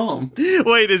keep the calm.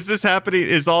 Wait, is this happening?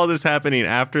 Is all this happening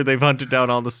after they've hunted down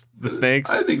all the snakes?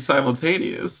 I think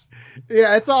simultaneous.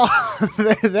 yeah, it's all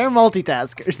they're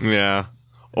multitaskers. Yeah.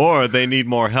 Or they need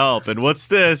more help. And what's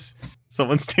this?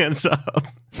 Someone stands up.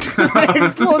 They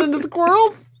explode into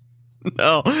squirrels.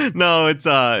 No, it's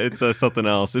something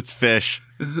else. It's fish.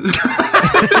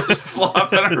 Just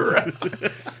flopping around.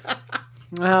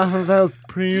 Oh, that was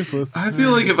pretty useless. I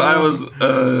feel like if I was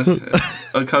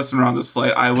a customer on this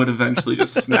flight, I would eventually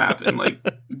just snap and like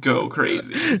go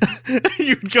crazy.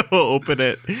 You'd go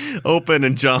open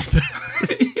and jump.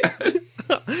 Yeah,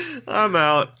 I'm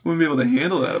out. wouldn't be able to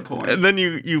handle it at a point. And then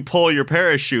you pull your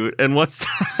parachute, and what's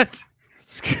that?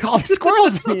 All the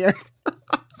squirrels in here.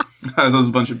 Those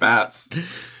a bunch of bats.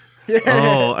 Yeah.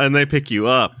 Oh, and they pick you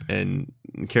up and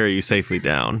carry you safely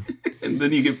down. And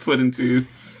then you get put into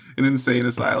an insane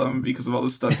asylum because of all the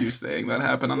stuff you're saying that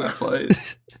happened on that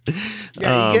flight.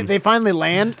 Yeah, they finally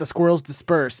land, the squirrels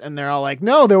disperse, and they're all like,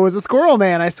 "No, there was a squirrel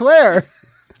man, I swear."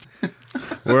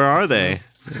 Where are they?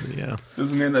 Yeah.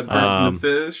 There's a man that burst into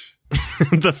fish.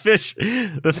 the fish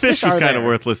fish was are kind of there.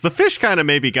 worthless. The fish kind of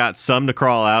maybe got some to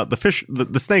crawl out.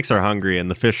 The snakes are hungry and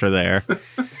the fish are there.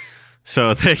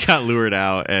 So they got lured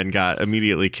out and got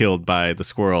immediately killed by the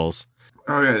squirrels.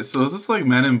 Okay, so is this like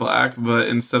Men in Black, but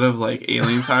instead of like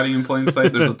aliens hiding in plain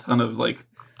sight, there's a ton of like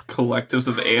collectives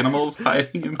of animals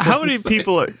hiding in plain How many sight?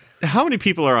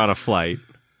 people are on a flight?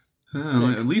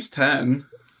 At least 10.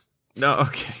 No,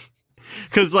 okay.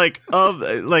 Cuz of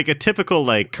a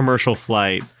typical commercial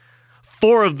flight,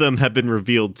 4 of them have been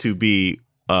revealed to be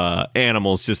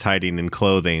animals just hiding in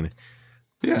clothing.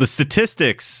 Yeah. The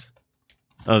statistics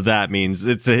of that means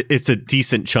it's a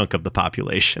decent chunk of the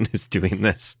population is doing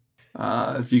this.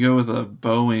 If you go with a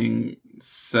Boeing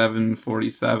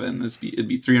 747, it'd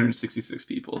be 366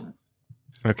 people.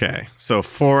 Okay, so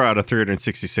 4 out of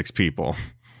 366 people.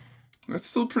 That's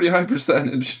still a pretty high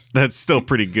percentage That's still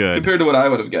pretty good. compared to what I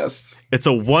would have guessed. It's a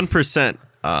 1%.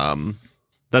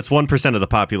 That's 1% of the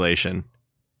population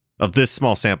of this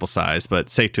small sample size, but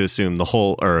safe to assume the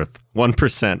whole Earth,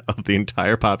 1% of the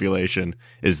entire population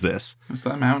is this. What's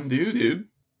that Mountain Dew, dude?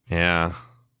 Yeah,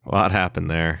 a lot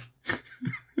happened there.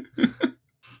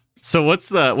 So what's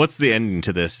the ending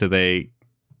to this? Do they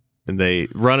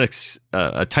run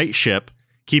a tight ship,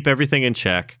 keep everything in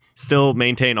check, still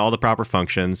maintain all the proper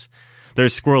functions?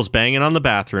 There's squirrels banging on the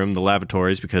bathroom, the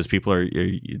lavatories, because people are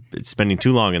spending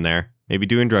too long in there, maybe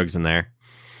doing drugs in there.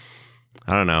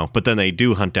 I don't know, but then they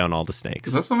do hunt down all the snakes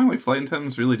Is that something like flight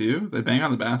attendants really do? They bang on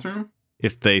the bathroom?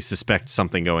 if they suspect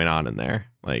something going on in there.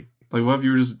 Like what if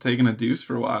you were just taking a deuce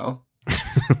for a while?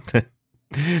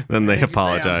 then they You say,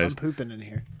 apologize. I'm pooping in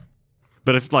here.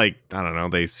 But if I don't know,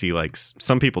 they see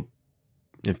some people,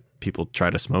 if people try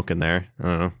to smoke in there, I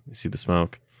don't know, you see the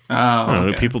smoke. Oh, I don't know,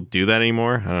 okay. do people do that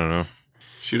anymore? I don't know.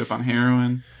 Shoot up on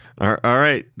heroin. All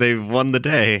right, they've won the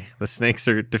day. The snakes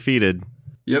are defeated.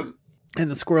 Yep. And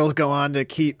the squirrels go on to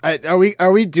keep. Are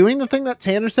we doing the thing that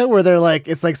Tanner said, where they're like,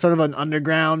 it's like sort of an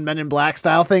underground Men in Black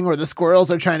style thing, where the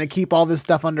squirrels are trying to keep all this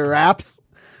stuff under wraps?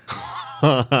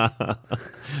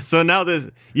 So now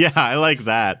I like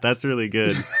that. That's really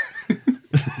good.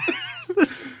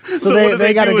 So what do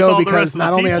they got to do with go all the because rest of the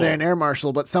not only are they people? an air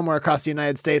marshal, but somewhere across the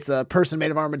United States, a person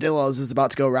made of armadillos is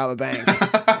about to go rob a bank.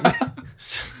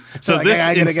 So Like, this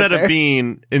I gotta get instead there.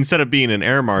 of being an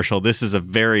air marshal, this is a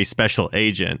very special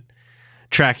agent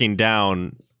tracking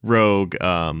down rogue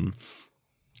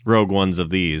ones of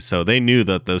these. So they knew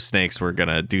that those snakes were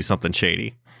gonna do something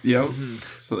shady. Yep.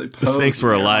 So they The pose snakes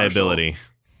were as a Mayor Marshall liability.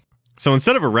 So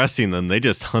instead of arresting them, they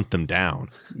just hunt them down.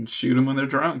 and shoot them when they're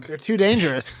drunk. They're too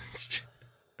dangerous.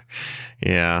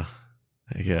 Yeah,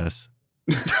 I guess.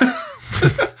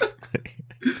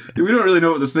 We don't really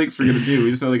know what the snakes were gonna do.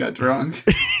 We just know they got drunk.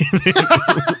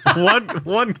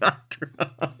 one got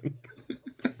drunk.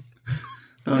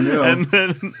 Oh no! And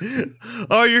then,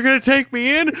 oh, you're gonna take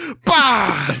me in?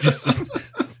 Bah!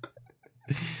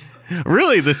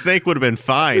 Really, the snake would have been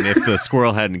fine if the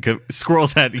squirrels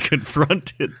hadn't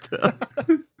confronted them.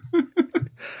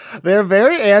 They're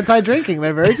very anti-drinking.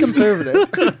 They're very conservative.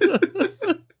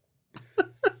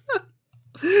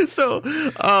 So,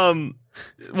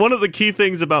 one of the key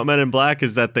things about Men in Black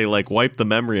is that they like wipe the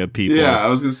memory of people. Yeah, I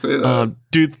was gonna say that.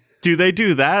 Do they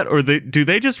do that, or do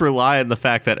they just rely on the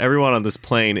fact that everyone on this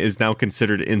plane is now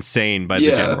considered insane by the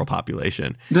Yeah. general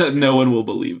population? That no one will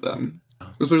believe them,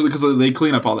 especially because they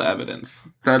clean up all the evidence.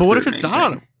 That's But what their if it's main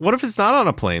not? thing. What if it's not on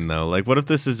a plane though? Like, what if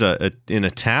this is in a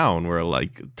town where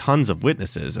like tons of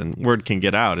witnesses and word can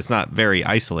get out? It's not very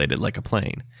isolated like a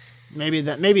plane. Maybe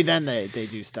then they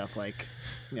do stuff like,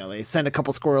 they send a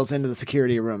couple squirrels into the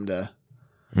security room to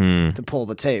pull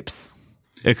the tapes.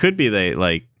 It could be they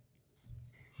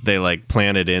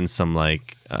planted in some some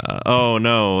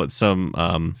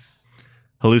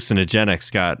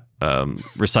hallucinogenics got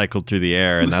recycled through the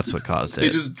air, and that's what caused They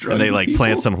it. just drug and they people?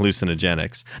 plant some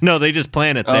hallucinogenics. No, they just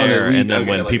plant it Oh, they there, leak- and then okay,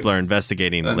 when like people are it's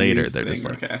investigating a later, news they're just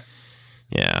thing, like, okay.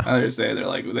 yeah. I understand. They're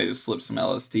like they just slipped some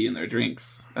LSD in their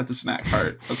drinks at the snack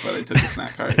cart. That's why they took the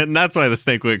snack cart. And that's why the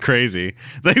snake went crazy.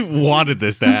 They wanted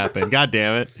this to happen. God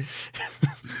damn it.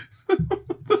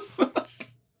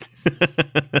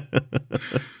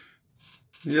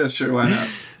 Yeah, sure. Why not?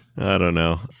 I don't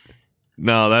know.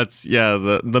 No, that's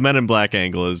the Men in Black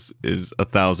angle is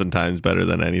 1,000 times better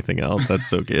than anything else. That's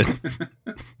so good.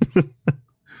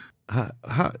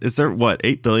 Is there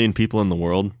 8 billion people in the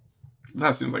world?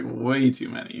 That seems like way too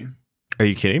many. Are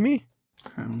you kidding me?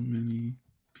 How many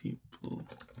people?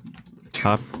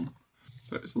 Top.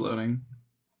 Sorry, it's loading.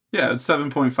 Yeah, it's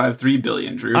 7.53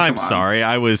 billion. Drew, I'm come on. sorry.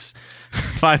 I was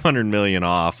 500 million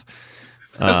off.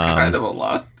 That's kind of a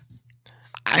lot.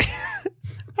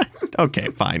 Okay,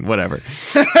 fine, whatever.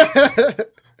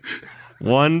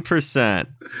 1%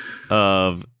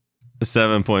 of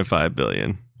 7.5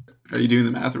 billion. Are you doing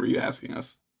the math, or were you asking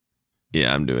us?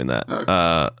 Yeah, I'm doing that.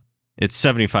 Okay. It's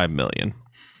 75 million.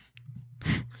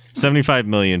 75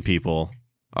 million people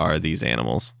are these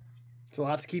animals. It's a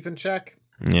lot to keep in check.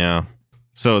 Yeah.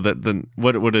 So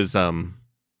what does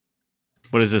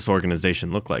this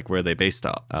organization look like? Where are they based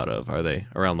out of? Are they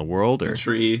around the world or? A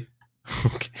tree.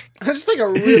 Okay. It's just like a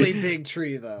really big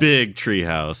tree, though. Big tree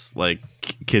house, like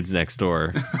Kids Next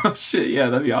Door. Oh shit! Yeah,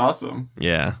 that'd be awesome.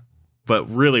 Yeah, but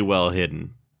really well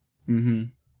hidden. Mm-hmm.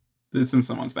 This is in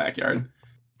someone's backyard.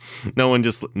 No one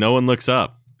looks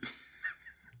up.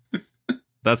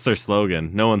 That's their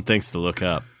slogan. No one thinks to look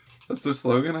up. That's their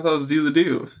slogan. I thought it was "Do the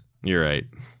Do." You're right.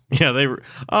 Yeah,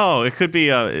 it could be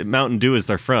Mountain Dew is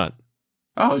their front.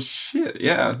 Oh shit!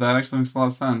 Yeah, that actually makes a lot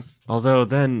of sense. Although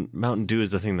then Mountain Dew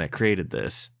is the thing that created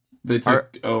this. They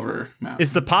took over Mountain.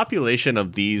 Is the population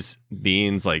of these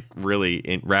beings like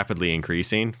really rapidly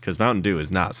increasing? Because Mountain Dew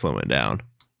is not slowing down.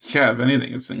 Yeah, if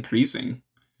anything, it's increasing.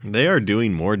 They are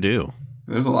doing more dew.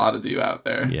 There's a lot of dew out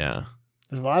there. Yeah.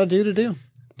 There's a lot of do.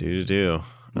 Do.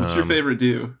 What's your favorite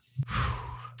dew?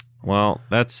 Well,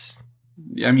 that's...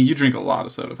 Yeah, I mean, you drink a lot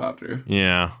of soda pop, Drew.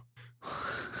 Yeah.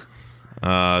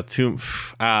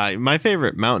 My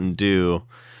favorite Mountain Dew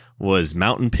was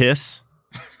Mountain Piss.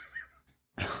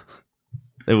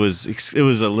 It was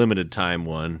a limited time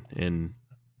one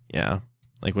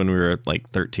like when we were like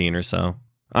 13 or so.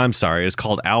 I'm sorry, it's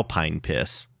called Alpine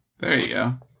Piss. There you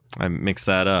go. I mixed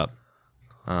that up.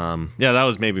 That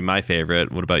was maybe my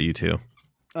favorite. What about you two?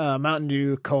 Mountain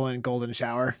Dew : Golden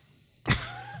Shower.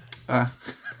 I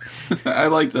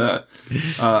liked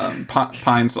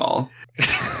Pine Sol.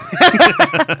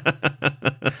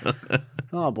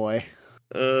 Oh boy.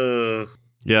 Yeah,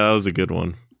 that was a good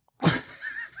one.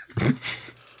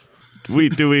 Do we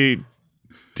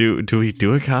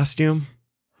do a costume?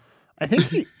 I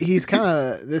think he's kind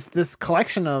of this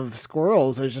collection of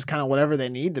squirrels is just kind of whatever they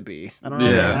need to be. I don't know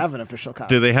if Yeah. they have an official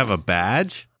costume. Do they have a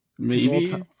badge?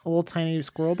 Maybe. A little tiny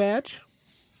squirrel badge?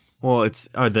 Well, it's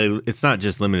not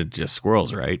just limited to just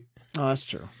squirrels, right? Oh, that's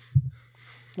true.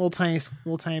 Little tiny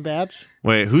badge.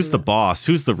 Wait, who's the boss?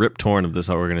 Who's the Rip Torn of this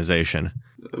organization?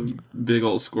 A big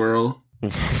old squirrel.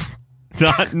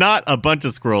 Not a bunch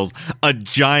of squirrels, a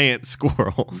giant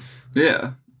squirrel.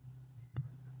 Yeah.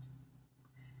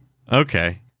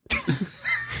 Okay.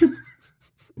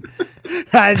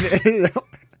 I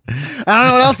I don't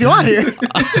know what else you want here.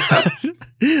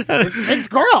 It's a big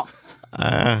squirrel.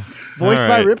 Voiced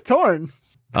by Rip Torn.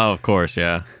 Oh, of course,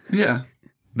 yeah. Yeah.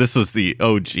 This was the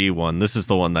OG one. This is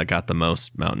the one that got the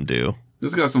most Mountain Dew.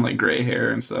 This got some like gray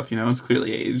hair and stuff, it's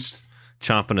clearly aged.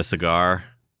 Chomping a cigar.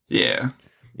 Yeah.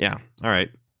 Yeah. All right.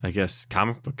 I guess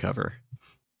comic book cover.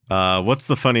 What's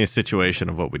the funniest situation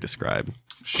of what we described?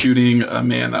 Shooting a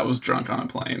man that was drunk on a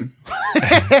plane.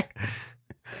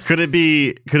 Could it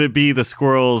be the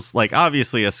squirrels, like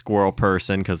obviously a squirrel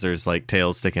person because there's like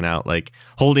tails sticking out, like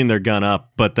holding their gun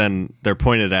up, but then they're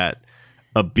pointed at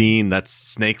a beam that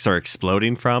snakes are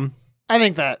exploding from? I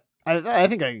think I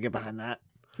can get behind that.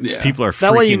 Yeah. People are freaking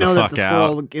That way you know the that fuck the out.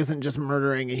 squirrel isn't just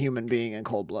murdering a human being in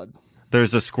cold blood.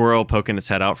 There's a squirrel poking its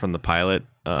head out from the pilot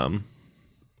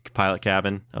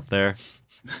cabin up there.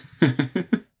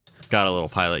 Got a little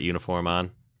pilot uniform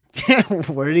on.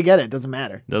 Where did he get it? Doesn't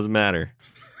matter. Doesn't matter.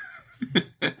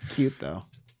 It's cute though.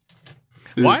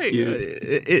 Why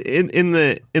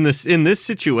in this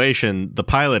situation the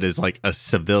pilot is like a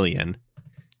civilian,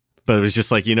 but it was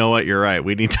just like, you know what, you're right,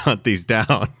 we need to hunt these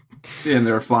down. Yeah, and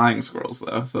they were flying squirrels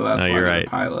though, so that's why you're they're right. a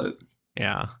pilot.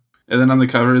 Yeah. And then on the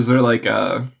cover, is there like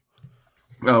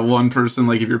one person,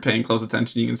 like if you're paying close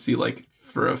attention, you can see like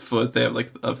for a foot they have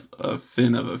like a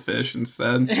fin of a fish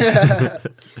instead.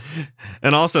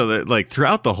 And also that like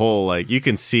throughout the whole, like you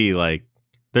can see like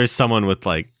there's someone with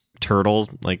like turtles,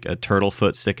 like a turtle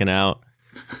foot sticking out.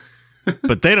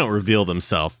 But they don't reveal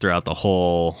themselves throughout the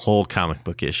whole comic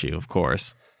book issue, of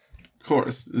course. Of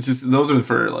course. It's just those are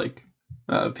for like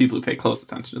people who pay close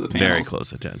attention to the panels. Very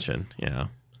close attention, yeah.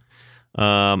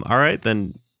 All right,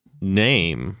 then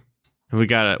name. We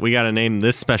gotta name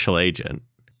this special agent.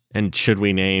 And should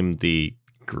we name the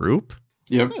group?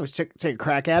 Yep. Yeah, let's take a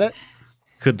crack at it.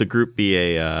 Could the group be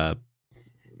a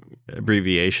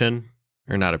abbreviation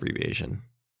or not abbreviation?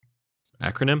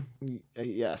 Acronym?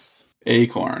 Yes.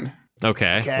 Acorn.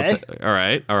 Okay. Okay. All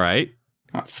right.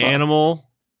 Not fuck. Animal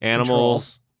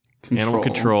Control.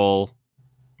 control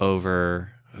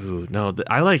over. Ooh, no,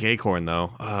 I like Acorn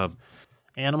though.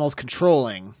 Animals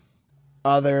controlling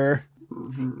other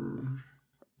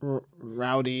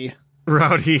rowdy.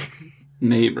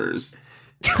 Neighbors.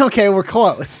 Okay, we're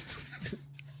close.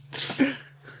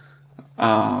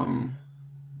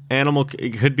 Animal.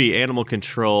 It could be animal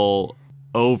control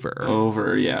over.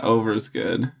 Over. Yeah, over is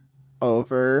good.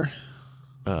 Over.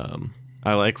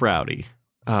 I like rowdy.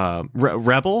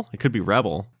 Rebel. It could be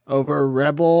rebel. Over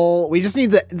rebel. We just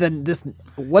need this.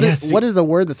 What is the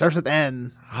word that starts with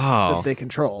N that Oh, they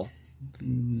control?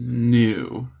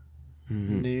 New.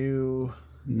 New.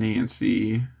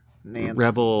 Nancy.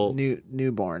 rebel.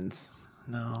 Newborns.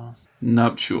 No.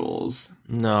 Nuptials.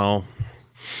 No.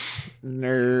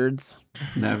 Nerds.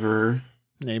 Never.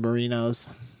 Neighborinos.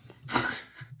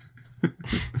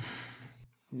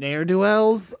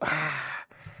 Ne'er-do-wells.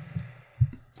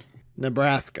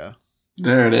 Nebraska.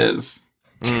 There it is.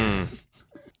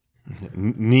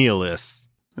 Nihilists.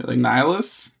 Like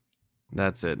nihilists?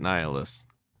 That's it. Nihilists.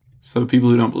 So people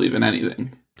who don't believe in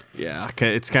anything. Yeah.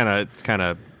 Okay. It's kind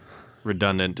of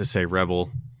redundant to say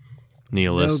rebel.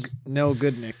 Nihilists. No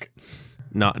good, Nick.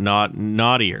 Not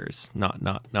naughtiers. Not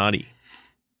naughty.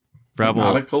 Rebel.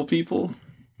 Nautical people?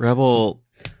 Rebel.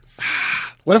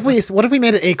 What if we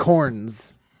made it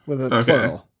acorns with a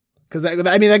plural? Because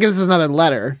that gives us another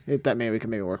letter that maybe we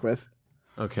can work with.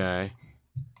 Okay.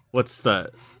 What's the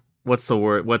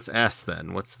word? What's S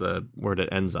then? What's the word it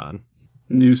ends on?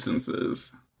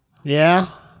 Nuisances. Yeah,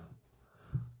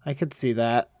 I could see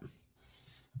that.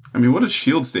 I mean, what does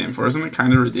SHIELD stand for? Isn't it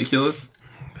kind of ridiculous?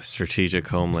 Strategic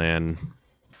Homeland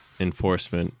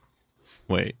Enforcement.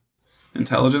 Wait.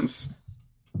 Intelligence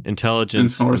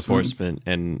Enforcement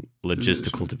and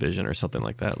Logistical Division or something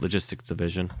like that. Logistics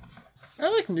Division. I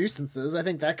like nuisances. I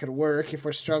think that could work if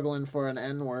we're struggling for an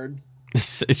N word.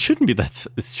 It shouldn't be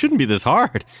this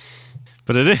hard,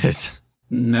 but it is.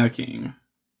 Necking.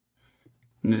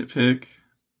 Nitpick.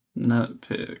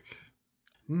 Nutpick.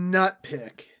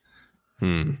 Nutpick.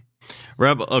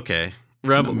 Rebel. Okay.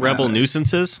 Rebel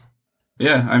nuisances.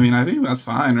 Yeah, I mean, I think that's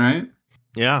fine, right?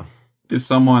 Yeah. If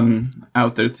someone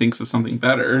out there thinks of something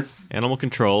better. Animal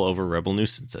control over rebel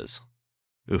nuisances.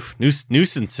 Oof.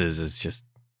 Nuisances is just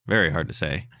very hard to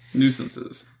say.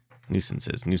 Nuisances.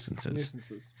 Nuisances.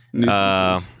 Nuisances.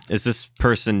 Is this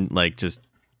person like just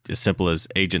as simple as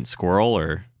Agent Squirrel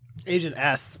or Agent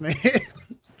S, maybe?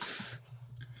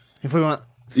 If we want.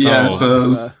 Yeah, I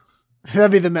suppose.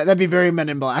 That'd be very Men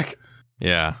in Black.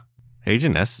 Yeah.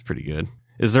 Agent S is pretty good.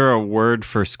 Is there a word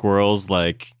for squirrels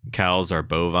like cows are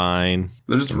bovine?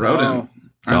 They're just rodent.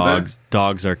 aren't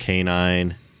Dogs are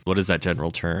canine. What is that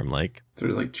general term? Like they?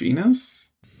 They're like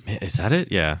genus? Is that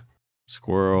it? Yeah.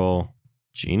 Squirrel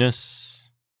genus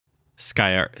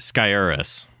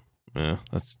Sciurus.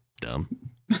 That's dumb.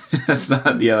 That's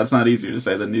not easier to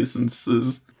say than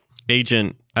nuisances.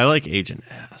 Agent. I like Agent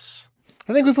S.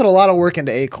 I think we put a lot of work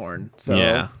into Acorn. So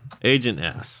Yeah. Agent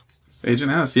S.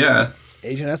 Agent S, yeah.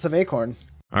 Agent S of Acorn.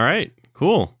 All right.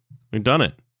 Cool. We've done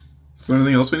it. Is there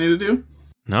anything else we need to do?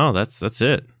 No, that's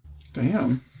it.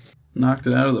 Damn. Knocked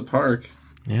it out of the park.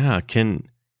 Yeah.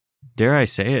 Dare I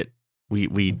say it?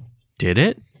 We did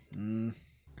it?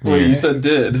 Wait, you said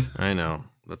did. I know.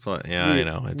 That's what. Yeah, I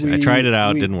know. I tried it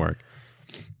out. Didn't work.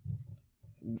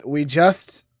 We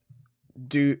just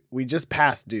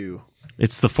passed due.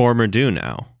 It's the former due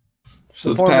now.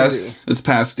 So The it's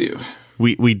past due.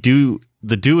 We do.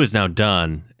 The due is now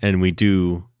done, and we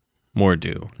do more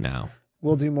due now.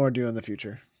 We'll do more due in the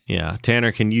future. Yeah.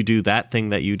 Tanner, can you do that thing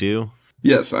that you do?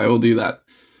 Yes, I will do that.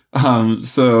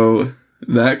 So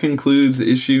that concludes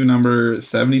issue number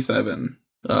 77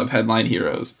 of Headline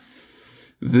Heroes.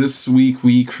 This week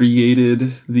we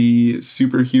created the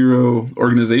superhero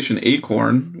organization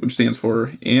ACORN, which stands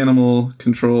for Animal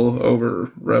Control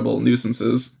Over Rebel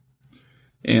Nuisances.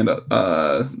 And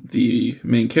the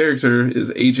main character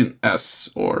is Agent S,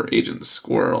 or Agent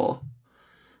Squirrel,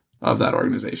 of that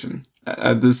organization.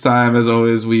 At this time, as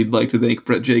always, we'd like to thank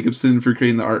Brett Jacobson for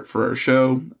creating the art for our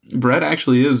show. Brett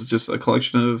actually is just a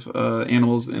collection of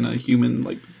animals in a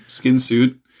human skin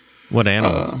suit. What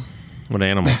animal? What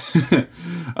animals?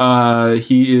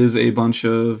 He is a bunch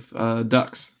of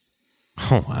ducks.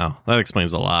 Oh, wow. That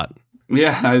explains a lot.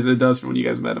 Yeah, it does from when you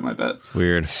guys met him, I bet.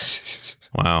 Weird.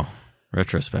 Wow.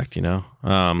 Retrospect, Yeah.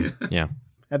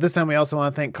 At this time, we also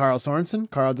want to thank Carl Sorensen.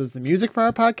 Carl does the music for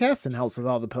our podcast and helps with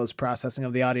all the post-processing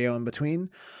of the audio in between.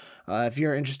 If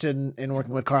you're interested in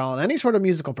working with Carl on any sort of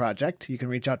musical project, you can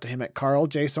reach out to him at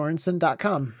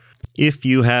carljsorensen.com. If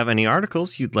you have any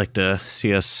articles you'd like to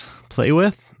see us play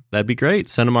with, that'd be great.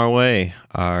 Send them our way.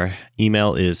 Our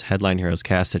email is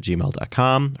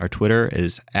headlineheroescast@gmail.com. Our Twitter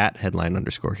is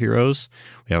 @headline_heroes.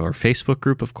 We have our Facebook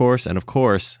group, of course, and of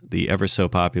course, the ever so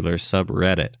popular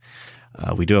subreddit.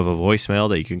 We do have a voicemail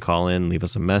that you can call in, leave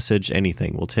us a message,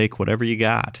 anything. We'll take whatever you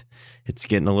got. It's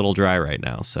getting a little dry right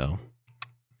now, so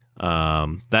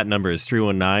that number is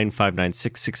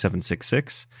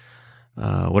 319-596-6766.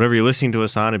 Whatever you're listening to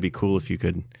us on, it'd be cool if you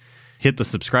could hit the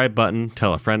subscribe button,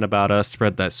 tell a friend about us,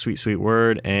 spread that sweet, sweet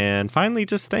word, and finally,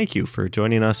 just thank you for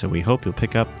joining us, and we hope you'll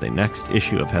pick up the next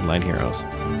issue of Headline Heroes.